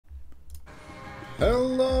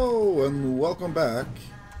Hello and welcome back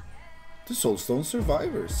to Soulstone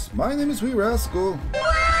Survivors. My name is Wee Rascal.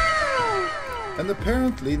 Wow! And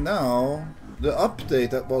apparently now the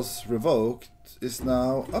update that was revoked is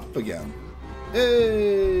now up again.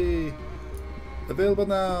 Yay! Available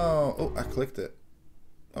now. Oh, I clicked it.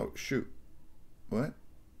 Oh, shoot. What?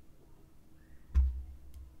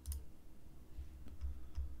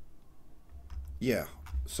 Yeah,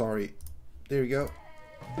 sorry. There you go.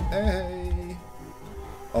 Hey!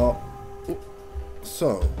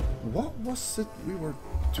 So, what was it we were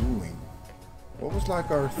doing? What was like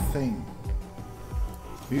our thing?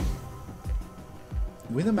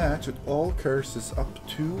 Win a match with all curses up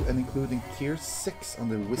to and including tier 6 on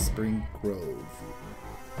the Whispering Grove.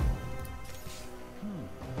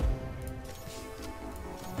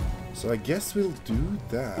 So I guess we'll do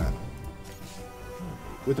that.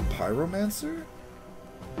 With the Pyromancer?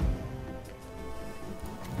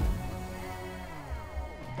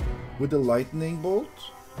 With the lightning bolt?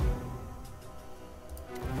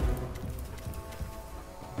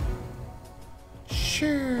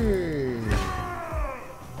 Sure.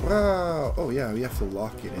 Wow. Oh yeah, we have to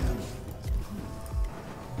lock it in.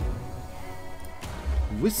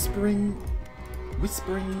 Whispering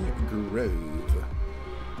Grove.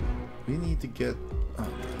 We need to get. Oh my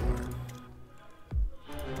lord.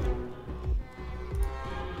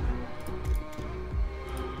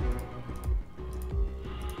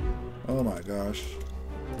 Oh my gosh.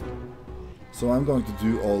 So I'm going to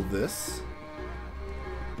do all this.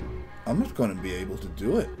 I'm not going to be able to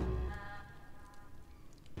do it.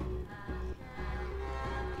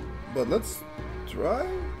 But let's try.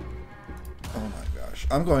 Oh my gosh.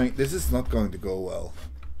 This is not going to go well.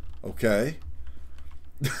 Okay?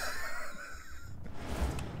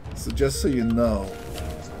 So just so you know.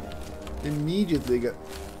 Immediately get...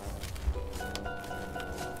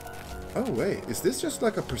 Oh wait, is this just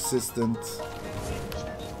like a persistent...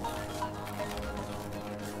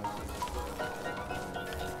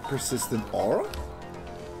 persistent aura?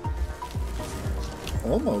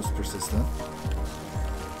 Almost persistent.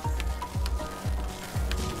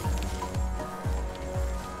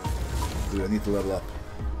 Dude, I need to level up.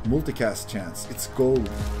 Multicast chance. It's gold.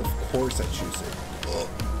 Of course I choose it. Ugh.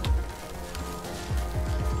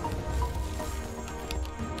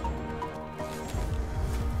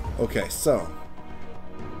 Okay, so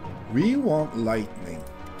we want lightning.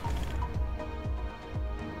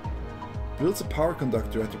 Builds a power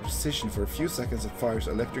conductor at your position for a few seconds and fires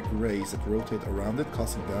electric rays that rotate around it,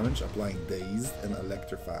 causing damage, applying dazed and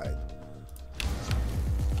electrified.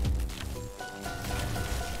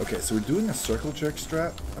 Okay, so we're doing a circle jerk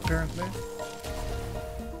strat, apparently.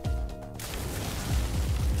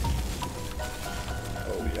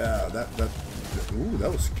 Oh yeah, ooh,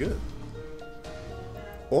 that was good.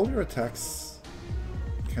 All your attacks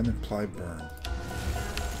can imply burn.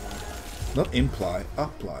 Not imply,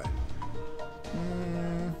 apply.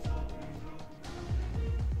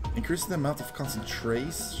 Increasing the amount of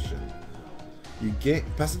concentration. You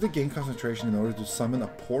passively gain concentration in order to summon a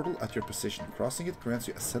portal at your position. Crossing it grants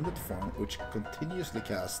you Ascended Form, which continuously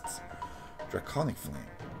casts Draconic Flame.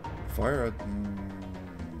 Fire at...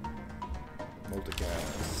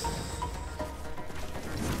 multicast.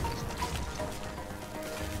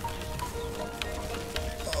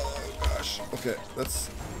 Okay, let's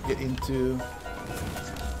get into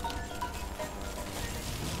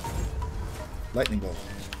lightning bolt.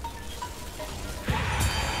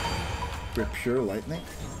 With pure lightning.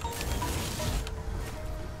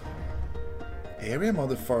 Area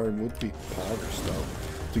modifier would be powders though.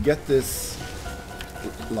 To get this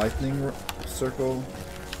lightning circle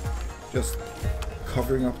just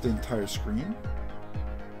covering up the entire screen.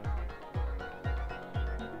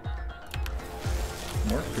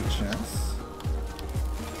 More crit chance.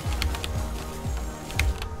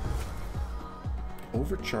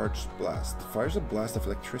 Overcharged blast. Fires a blast of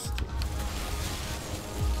electricity.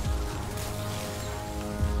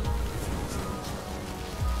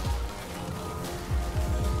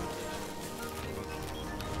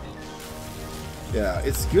 Yeah,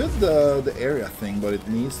 it's good the area thing, but it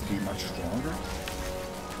needs to be much stronger.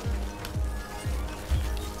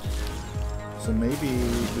 So maybe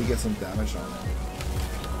we get some damage on it.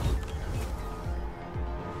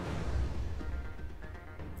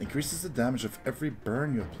 Increases the damage of every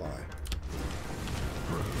burn you apply.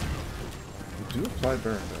 You do apply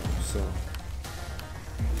burn though, so...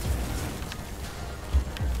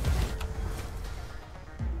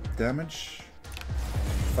 Damage...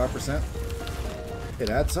 5%. It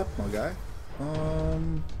adds up, my guy.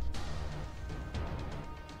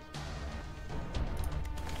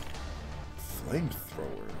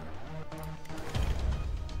 Flamethrower.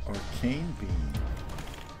 Arcane Beam.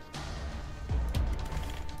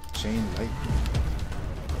 Chain Lightning.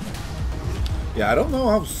 Yeah, I don't know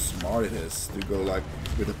how smart it is to go like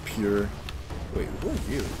with a pure... Wait, who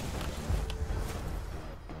are you?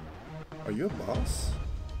 Are you a boss?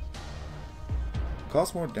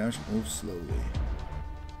 Cause more damage, move slowly.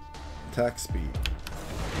 Attack speed.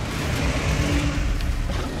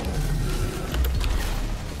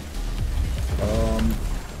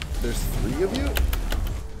 There's 3 of you?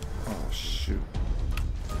 Oh, shoot.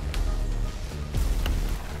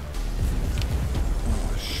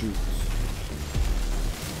 Oh, shoot.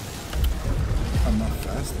 I'm not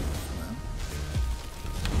fast enough, man.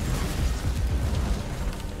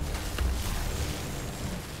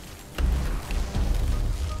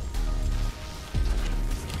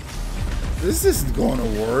 This isn't gonna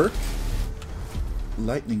work.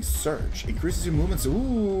 Lightning Surge. Increases your movements.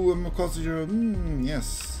 Ooh, I'm close to your...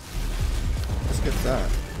 yes. Let's get that.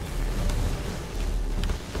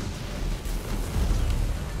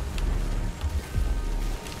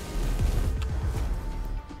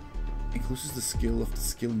 Increases the skill of the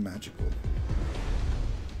skill magical.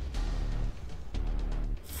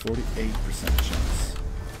 48% chance.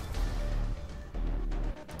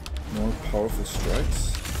 More powerful strikes.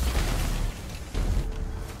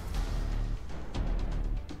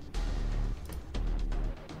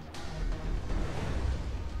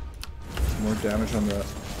 More damage on the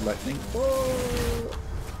lightning. Oh!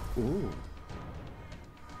 Ooh.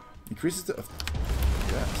 Increases the...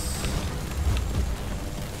 yes.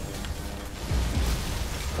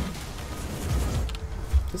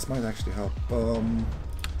 This might actually help.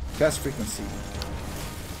 Cast frequency.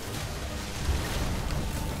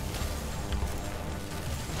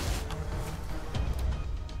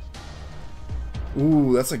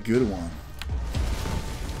 Ooh, that's a good one.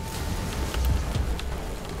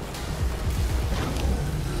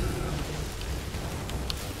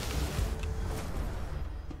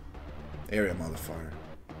 Area modifier.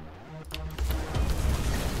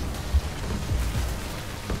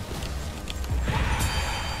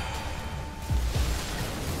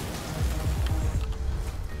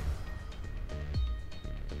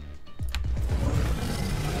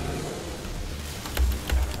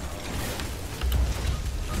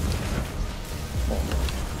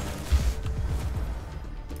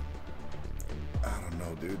 I don't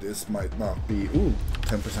know, dude. This might not be... ooh,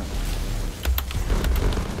 10%.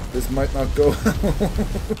 This might not go.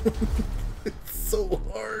 It's so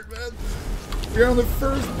hard, man. We're on the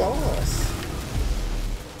first boss.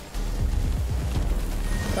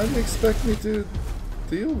 How do you expect me to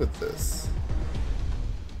deal with this?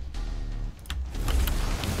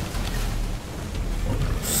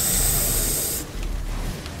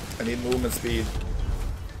 I need movement speed.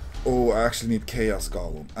 Oh, I actually need Chaos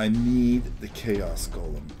Golem. I need the Chaos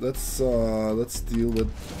Golem. Let's deal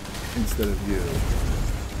with instead of you.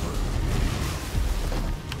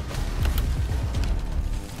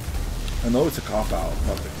 I know it's a cop-out,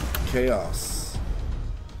 but the Chaos.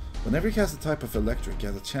 Whenever you cast a type of electric, you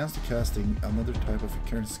have a chance to casting another type of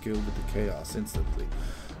current skill with the Chaos instantly.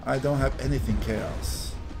 I don't have anything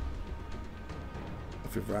Chaos.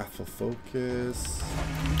 If you Wrathful Focus...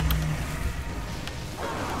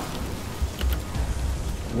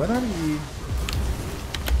 when are we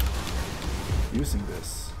using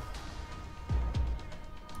this?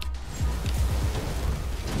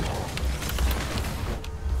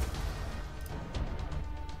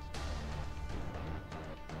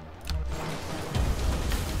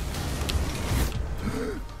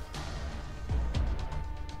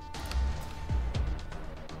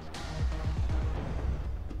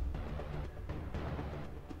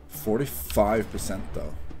 %,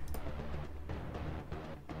 though.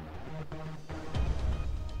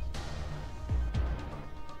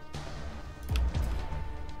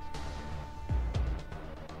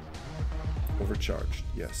 Overcharged,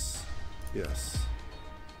 yes. Yes.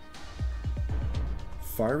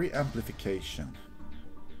 Fiery Amplification.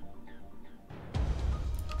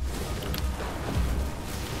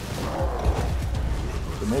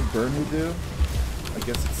 The more burn we do, I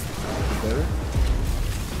guess it's better.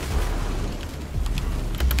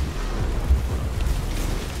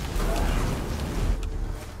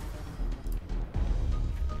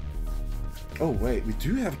 Oh wait, we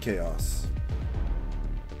do have Chaos.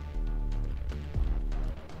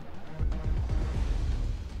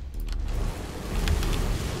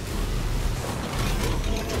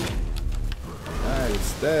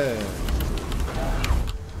 Nice, there.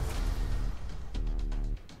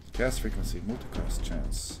 Cast frequency, multicast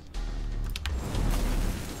chance.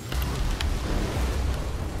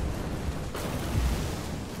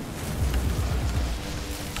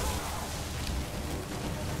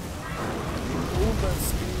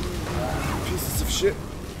 shit.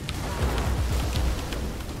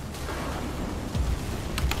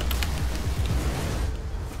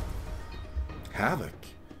 Havoc.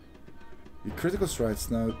 Your critical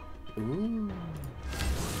strikes now. Ooh.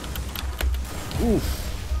 Oof.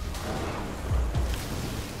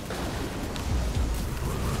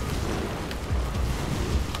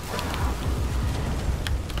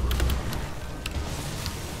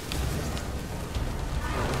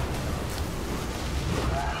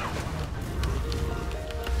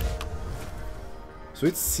 So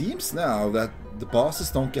it seems now that the bosses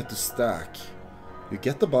don't get to stack. You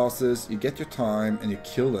get the bosses, you get your time, and you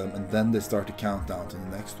kill them, and then they start to count down to the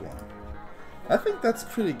next one. I think that's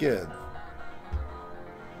pretty good.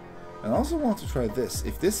 And I also want to try this.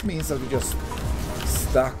 If this means that we just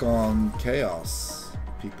stack on chaos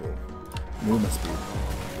people, movement speed,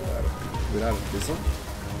 without a fizzle.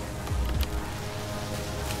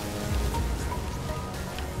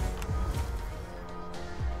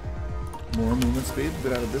 More movement speed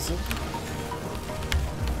without a whistle.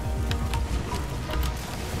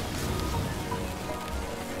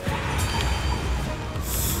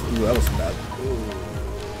 Ooh, that was bad. Ooh.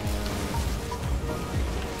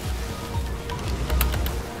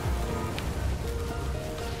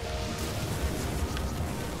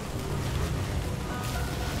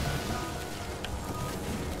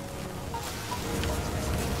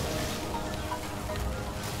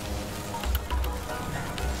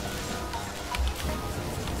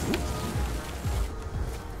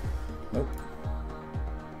 Nope.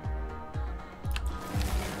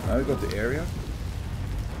 Now we got the area.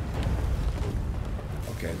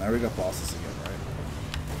 Okay, now we got bosses again, right?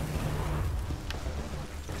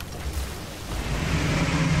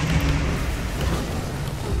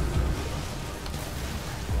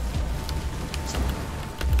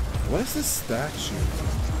 What is this statue?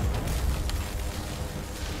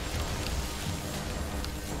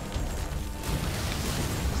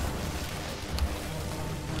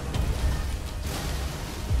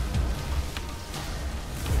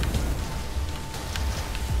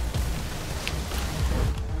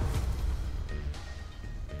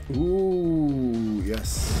 Ooh,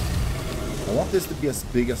 yes. I want this to be as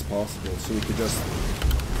big as possible so we could just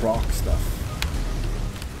proc stuff.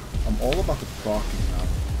 I'm all about the procking now.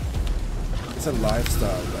 It's a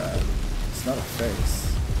lifestyle, man. It's not a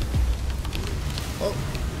face. Oh.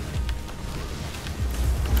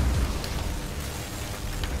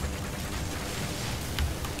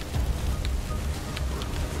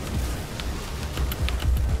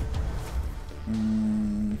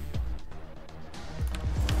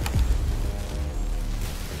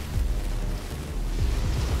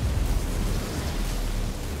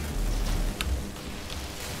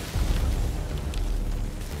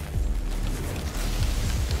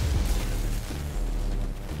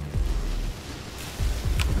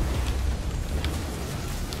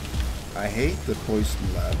 I hate the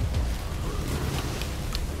poison lab.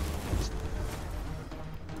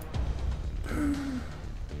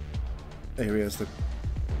 Areas that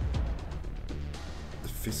the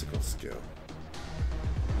physical skill.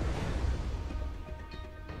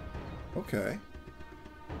 Okay.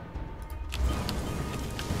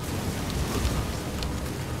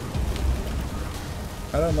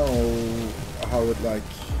 I don't know how it like.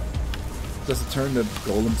 Does it turn the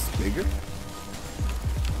golems bigger?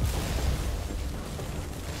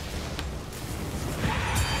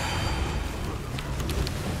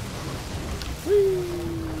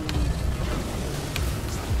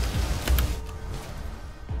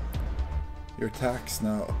 Your attacks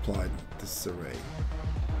now applied disarray.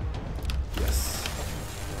 Yes.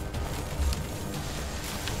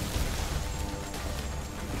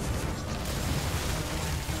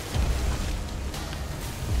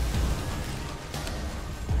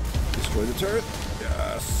 Destroy the turret.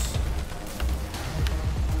 Yes.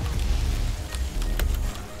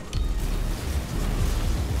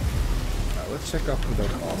 Now let's check up with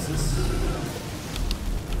our bosses.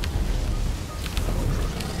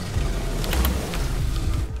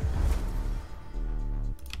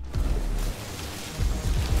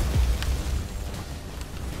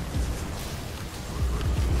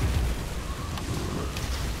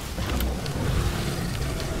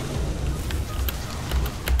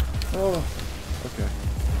 Oh, okay.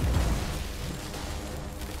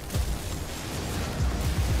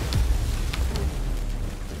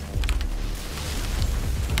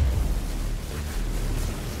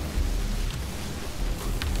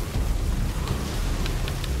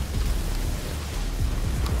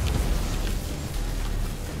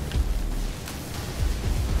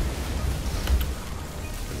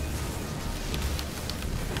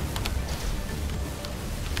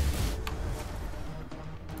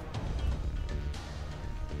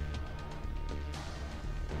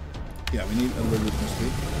 Yeah, we need a little bit more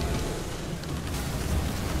speed.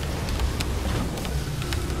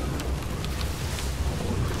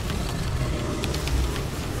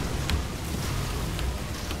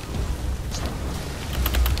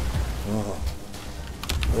 Oh.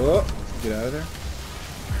 Oh, get out of there.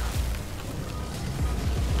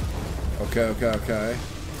 Okay, okay, okay.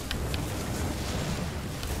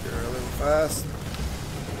 You're a little fast.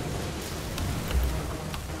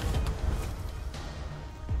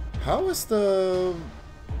 How is the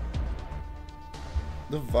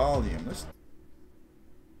volume? Let's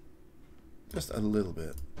just a little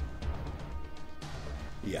bit.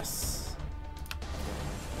 Yes.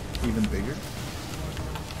 Even bigger.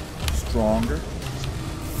 Stronger.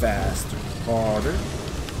 Faster. Harder.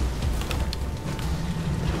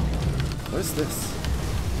 What is this?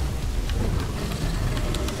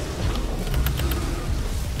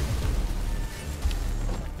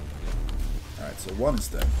 Alright, so one is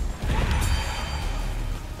dead.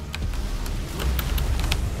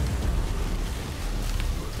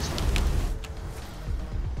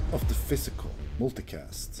 Of the physical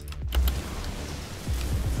multicast.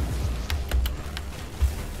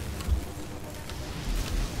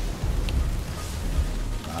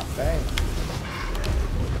 Not bad.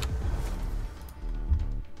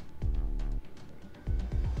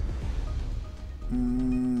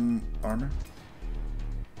 Armor.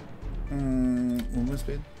 Movement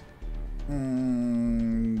speed.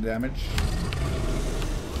 Damage.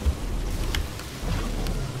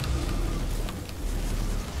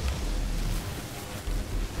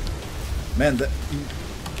 Man,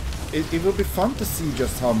 it will be fun to see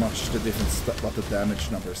just how much the difference, what the damage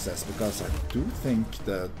number says, because I do think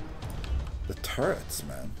that the turrets,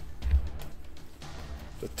 man,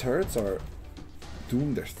 the turrets are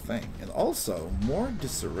doing their thing, and also more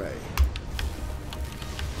disarray,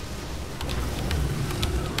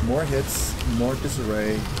 more hits, more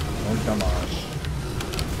disarray, more damage.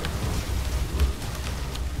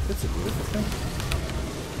 It's a beautiful thing.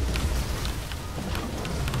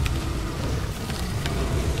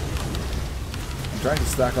 Trying to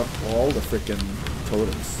stack up all the freaking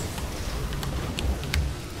totems.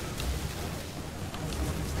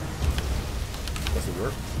 Does it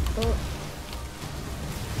work? Oh.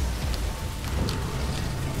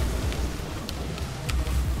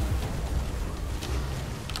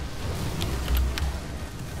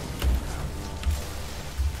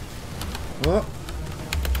 Oh.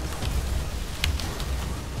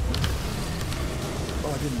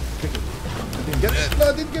 Oh, I didn't pick it. I didn't get it. No,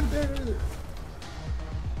 I didn't get it there either.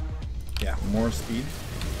 Yeah, more speed.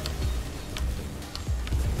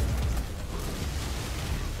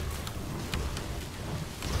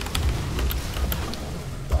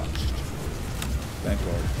 Dodged. Thank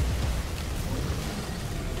Lord.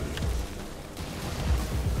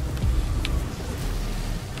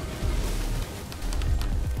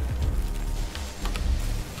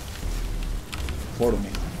 Portal me.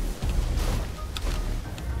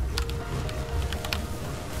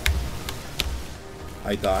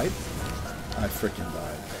 I died? I freaking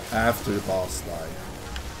died. After the boss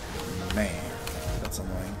died. Man, that's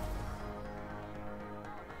annoying.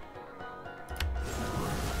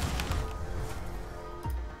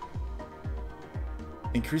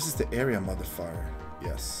 Increases the area modifier.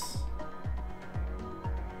 Yes.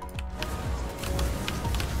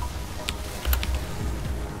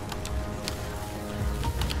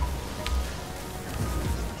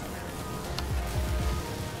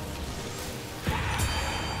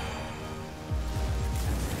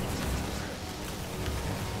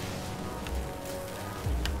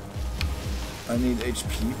 I need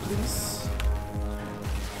HP, please.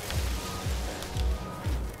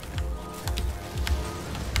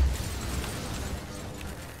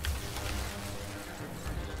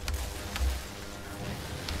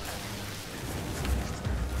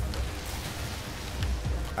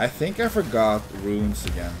 I think I forgot runes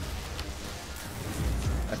again.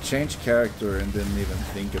 I changed character and didn't even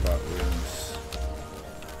think about runes.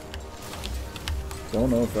 Don't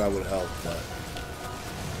know if that would help, but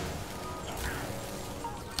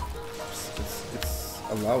it's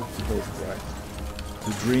allowed to go right.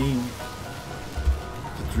 To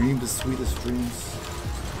dream the sweetest dreams.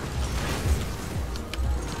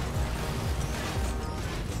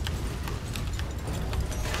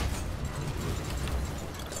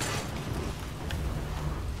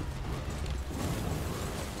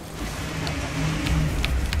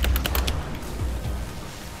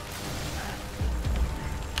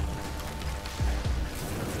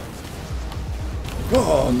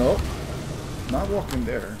 Oh no, not walking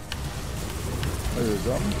there. There you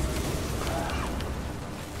go.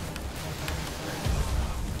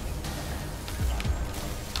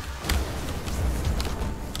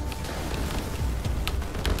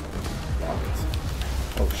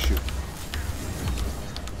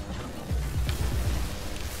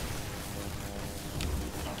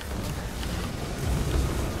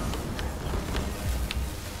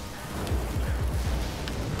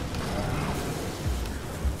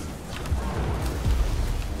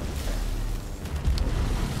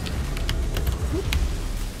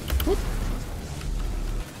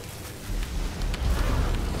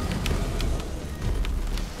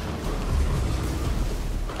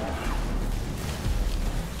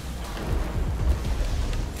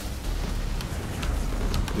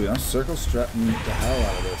 Dude, I'm circle strapping the hell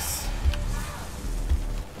out of this.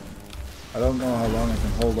 I don't know how long I can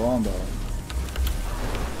hold on though.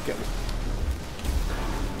 Get it.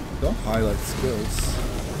 Don't highlight skills.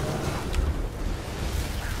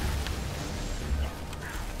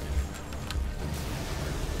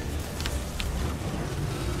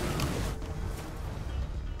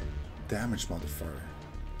 Damage modifier.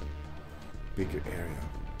 Bigger area.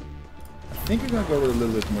 I think we're gonna go with a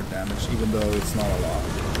little bit more damage, even though it's not a lot.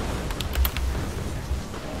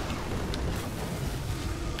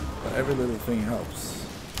 But every little thing helps.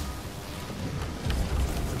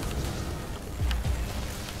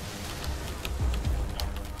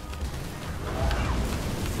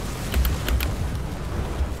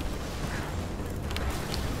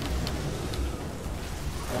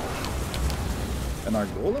 And our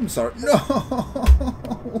golems are...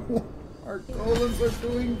 No! Our golems are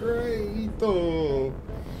doing great! Oh.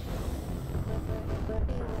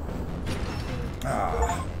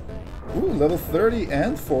 Ah. Ooh, level 30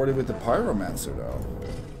 and 40 with the Pyromancer though.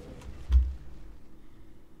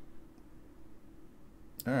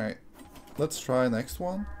 Alright. Let's try next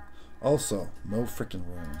one. Also, no freaking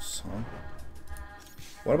runes, huh?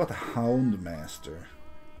 What about the Houndmaster?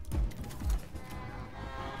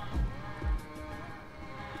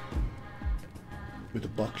 With the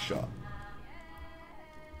buckshot.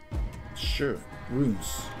 Sure,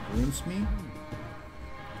 runes. Runes me?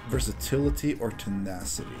 Versatility or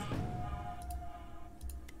tenacity.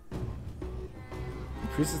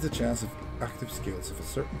 Increases the chance of active skills of a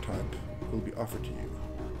certain type will be offered to you.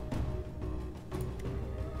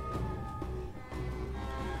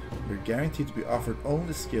 You're guaranteed to be offered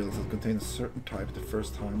only skills that contain a certain type the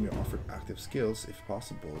first time you're offered active skills, if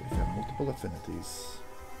possible, if you have multiple affinities.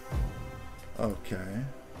 Okay.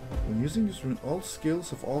 When using this rune, all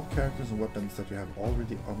skills of all characters and weapons that you have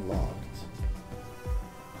already unlocked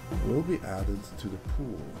will be added to the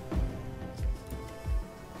pool.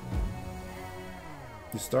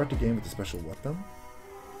 You start the game with a special weapon.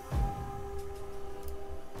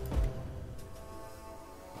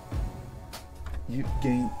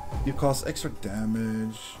 You cause extra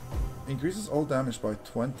damage. Increases all damage by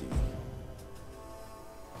 20.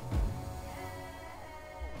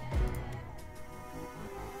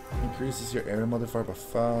 Increases your area modifier by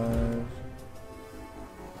 5.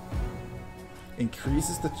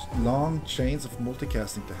 Increases the long chains of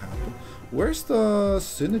multicasting to happen. Where's the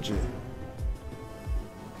synergy?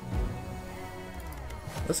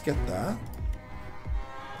 Let's get that.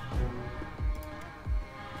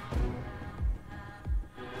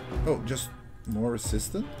 Oh, just more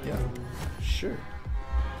resistant? Yeah, sure.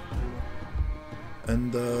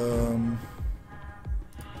 And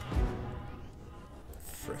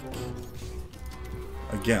frick.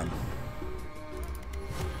 Again.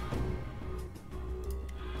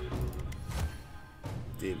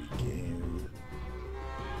 There we go.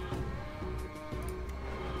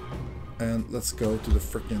 And let's go to the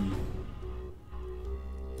frickin'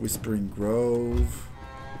 Whispering Grove.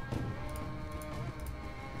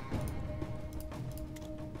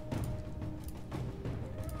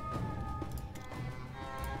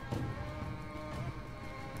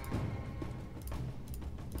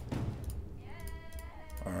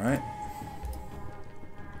 Alright.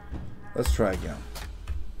 Let's try again.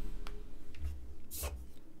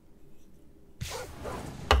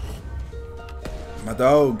 My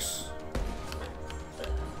dogs.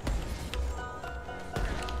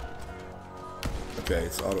 Okay,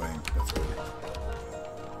 it's auto aim. That's good.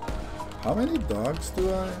 How many dogs do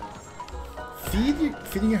I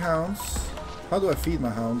feeding your hounds? How do I feed my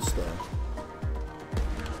hounds though?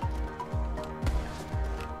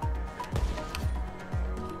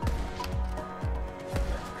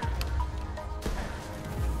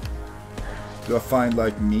 Do I find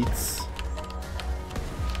like meats?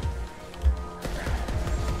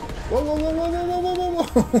 Whoa, whoa, whoa, whoa, whoa,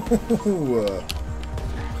 whoa, whoa, whoa!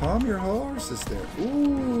 Calm your horses there.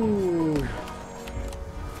 Ooh.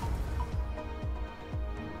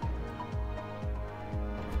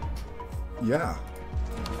 Yeah.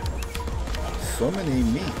 So many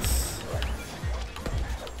meats.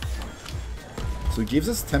 So it gives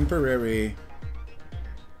us temporary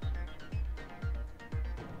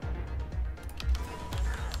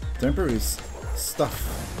stuff,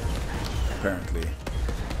 apparently.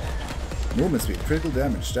 Movement speed, critical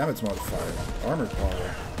damage, damage modifier, armor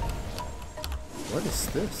power. What is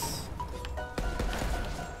this?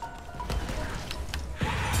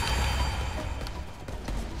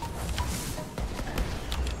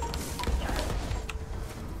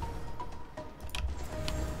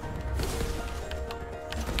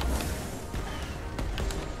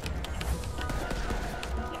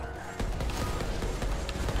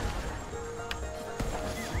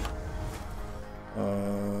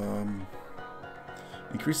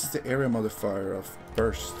 Increases the area modifier of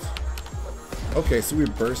burst. Okay, so we're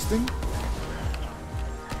bursting.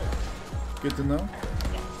 Good to know.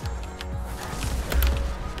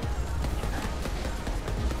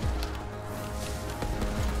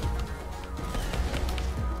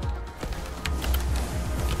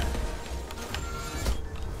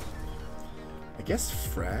 I guess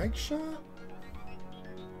frag shot?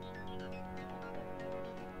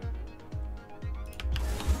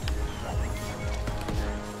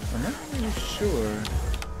 I'm not really sure.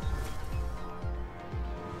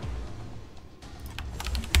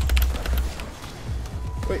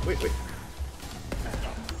 Wait.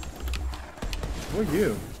 Who are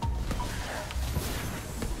you?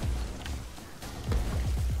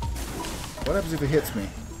 What happens if it hits me?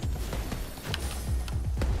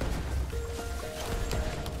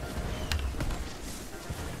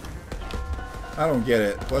 I don't get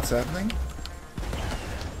it. What's happening?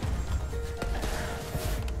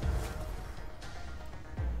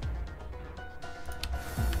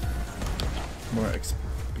 More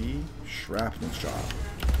XP. Shrapnel shot.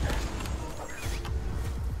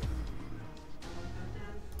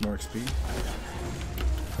 More XP.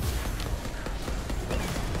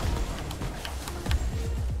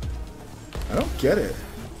 I don't get it.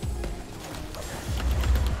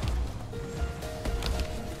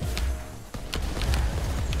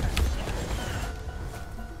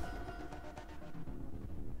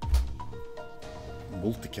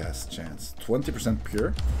 Multicast chance. 20%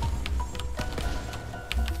 pure.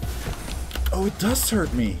 Oh, it does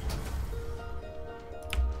hurt me.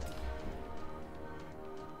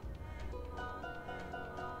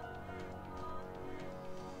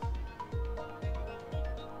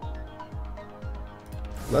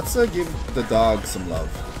 Let's give the dog some love.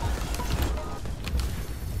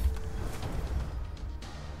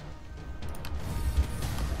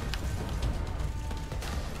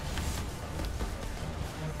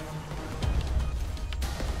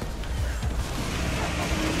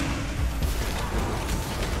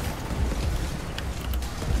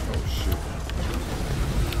 Oh shoot.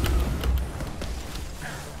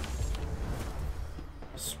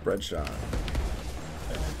 Spread shot.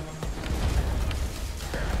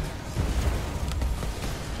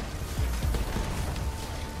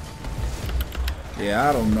 Yeah,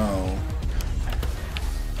 I don't know.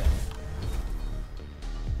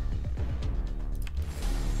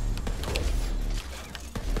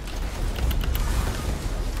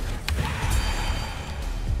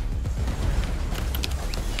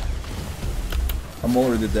 I'm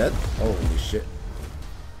already dead? Holy shit.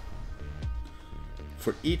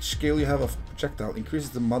 For each skill you have of projectile,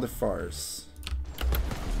 increases the modifiers.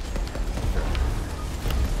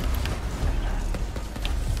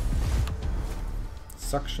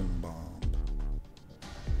 Suction bomb.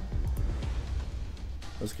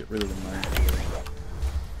 Let's get rid of the knife.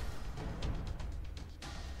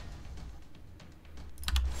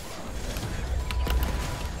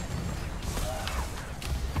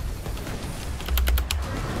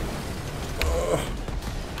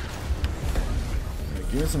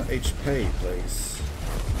 Give me some HP, please.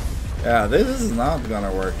 Yeah, this is not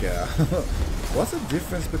gonna work out. What's the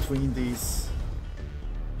difference between these?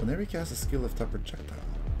 Whenever you cast a skill of type projectile.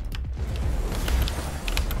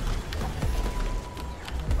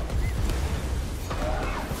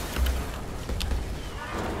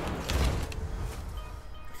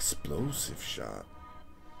 Explosive shot.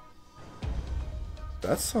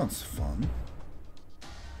 That sounds fun.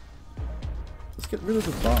 Let's get rid of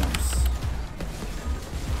the bombs.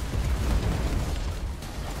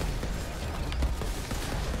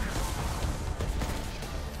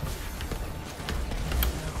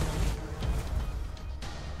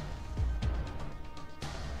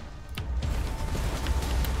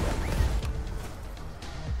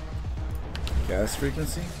 Gas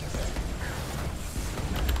frequency.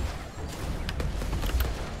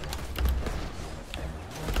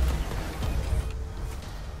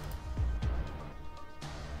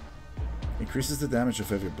 Increases the damage of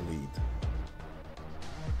every bleed.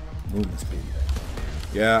 Movement speed.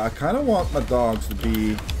 Yeah, I kind of want my dogs to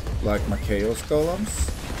be like my chaos golems.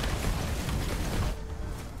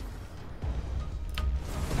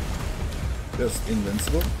 Just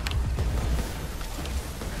invincible.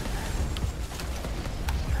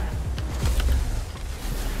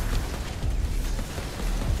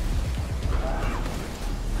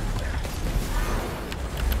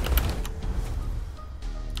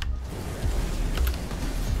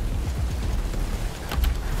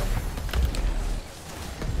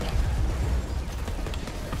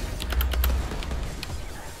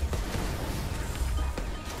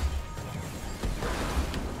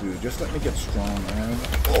 Dude, just let me get strong, man.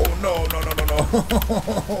 Oh, no, no, no, no, no.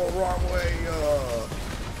 Wrong way.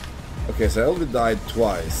 Okay, so I only died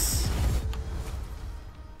twice.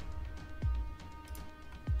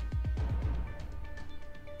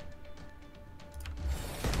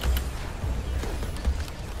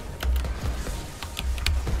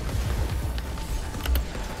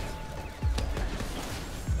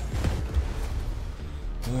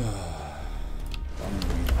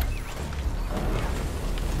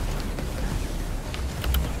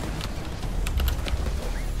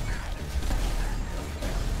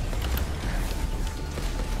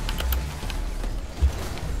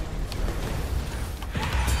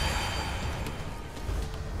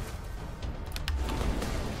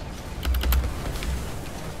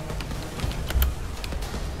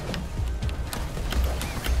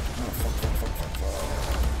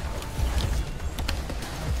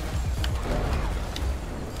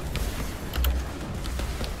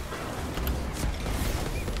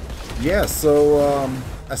 Yeah, so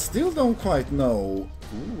I still don't quite know.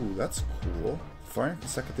 Ooh, that's cool. Firing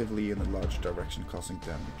consecutively in a large direction, causing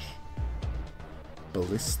damage.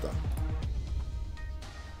 Ballista.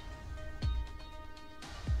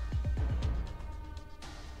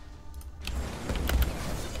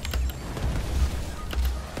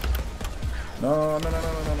 No, no, no, no,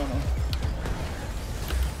 no, no, no, no.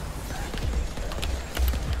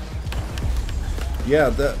 Yeah,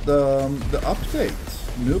 the update.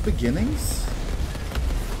 New beginnings?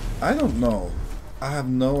 I don't know. I have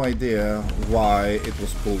no idea why it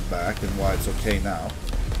was pulled back and why it's okay now.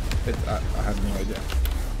 I have no idea.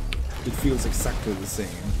 It feels exactly the same.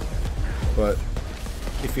 But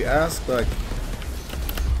if you ask like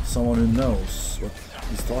someone who knows what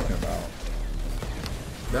he's talking about,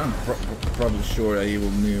 then I'm probably sure that he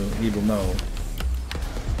will know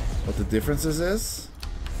what the differences is.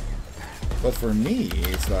 But for me,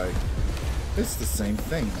 it's like it's the same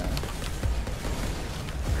thing now.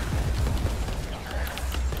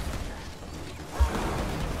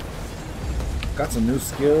 Got some new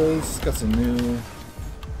skills, got some new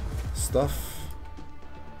stuff.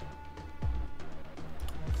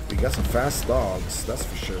 We got some fast dogs, that's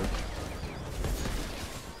for sure.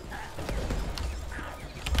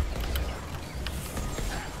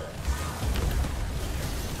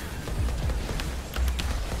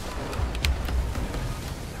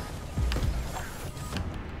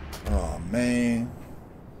 Oh man.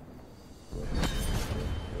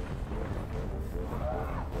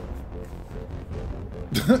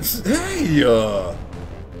 Hey!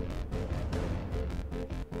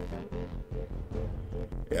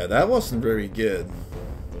 Yeah, that wasn't very good.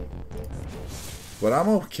 But I'm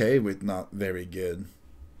okay with not very good.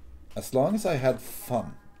 As long as I had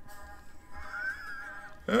fun.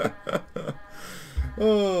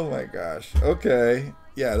 Oh my gosh. Okay.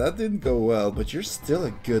 Yeah, that didn't go well, but you're still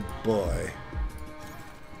a good boy.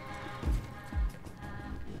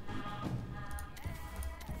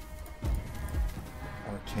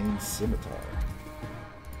 Arcane Scimitar.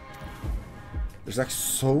 There's like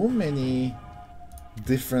so many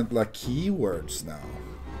different like keywords now.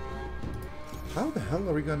 How the hell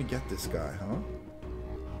are we gonna get this guy, huh?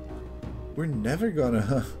 We're never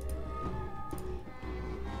gonna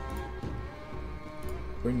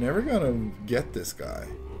We're never gonna get this guy.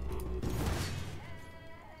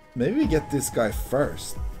 Maybe we get this guy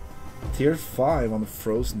first. Tier 5 on the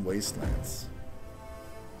Frozen Wastelands.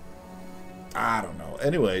 I don't know.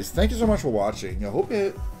 Anyways, thank you so much for watching. I hope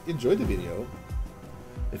you enjoyed the video.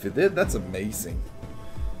 If you did, that's amazing.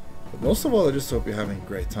 But most of all, I just hope you're having a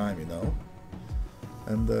great time, you know?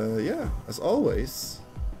 And yeah, as always,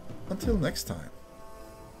 until next time.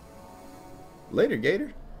 Later,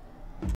 Gator.